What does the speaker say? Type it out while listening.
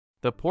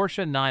The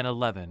Porsche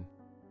 911,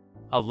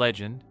 a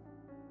legend,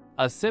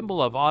 a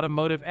symbol of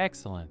automotive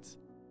excellence.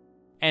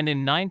 And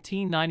in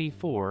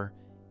 1994,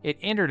 it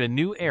entered a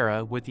new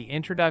era with the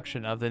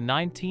introduction of the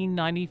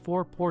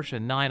 1994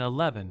 Porsche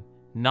 911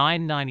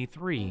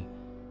 993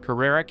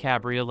 Carrera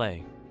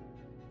Cabriolet.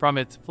 From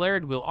its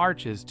flared wheel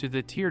arches to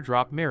the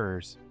teardrop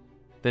mirrors,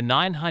 the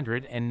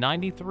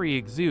 993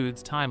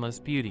 exudes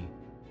timeless beauty.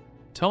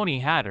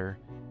 Tony Hatter,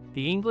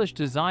 the English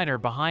designer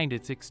behind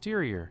its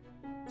exterior,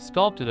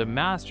 sculpted a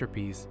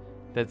masterpiece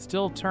that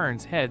still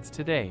turns heads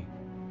today.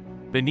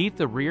 Beneath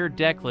the rear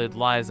deck lid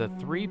lies a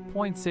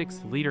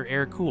 3.6-liter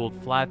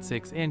air-cooled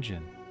flat-six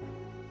engine.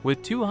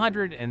 With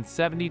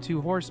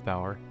 272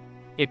 horsepower,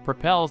 it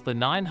propels the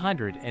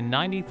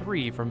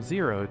 993 from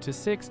 0 to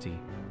 60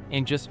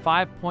 in just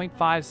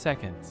 5.5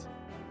 seconds.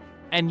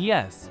 And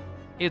yes,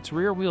 it's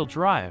rear-wheel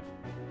drive.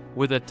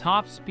 With a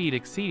top speed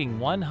exceeding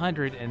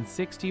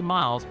 160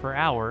 miles per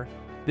hour,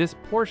 this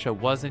Porsche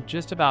wasn't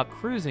just about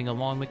cruising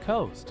along the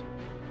coast.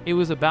 It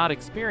was about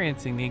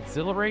experiencing the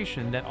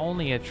exhilaration that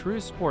only a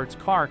true sports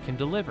car can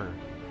deliver.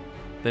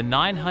 The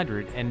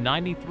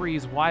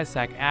 993's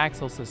Weissach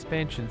axle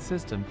suspension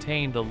system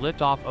tamed the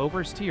lift-off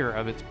oversteer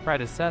of its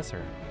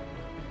predecessor.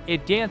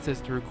 It dances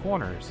through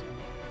corners,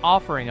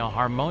 offering a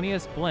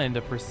harmonious blend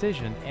of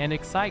precision and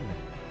excitement.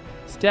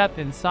 Step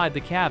inside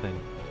the cabin,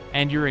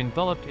 and you're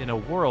enveloped in a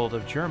world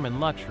of German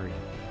luxury.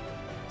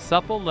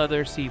 Supple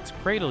leather seats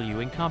cradle you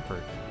in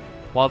comfort,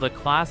 while the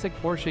classic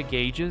Porsche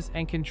gauges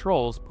and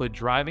controls put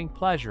driving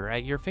pleasure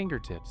at your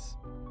fingertips.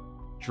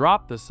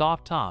 Drop the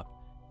soft top,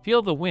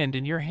 feel the wind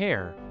in your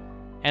hair,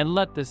 and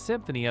let the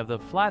symphony of the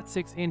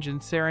flat-six engine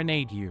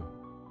serenade you.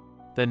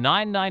 The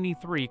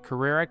 993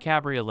 Carrera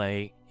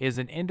Cabriolet is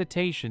an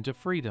invitation to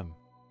freedom.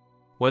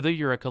 Whether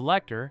you're a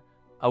collector,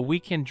 a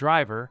weekend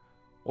driver,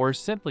 or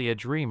simply a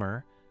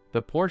dreamer,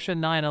 the Porsche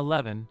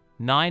 911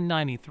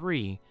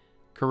 993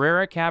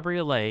 Carrera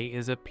Cabriolet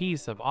is a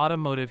piece of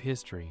automotive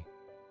history.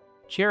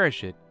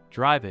 Cherish it,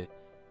 drive it,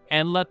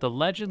 and let the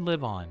legend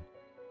live on.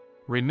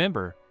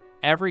 Remember,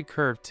 every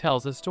curve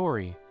tells a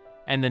story,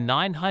 and the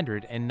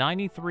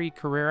 993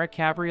 Carrera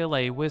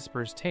Cabriolet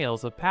whispers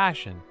tales of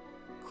passion,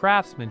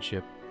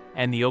 craftsmanship,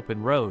 and the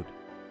open road.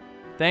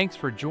 Thanks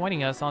for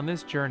joining us on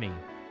this journey.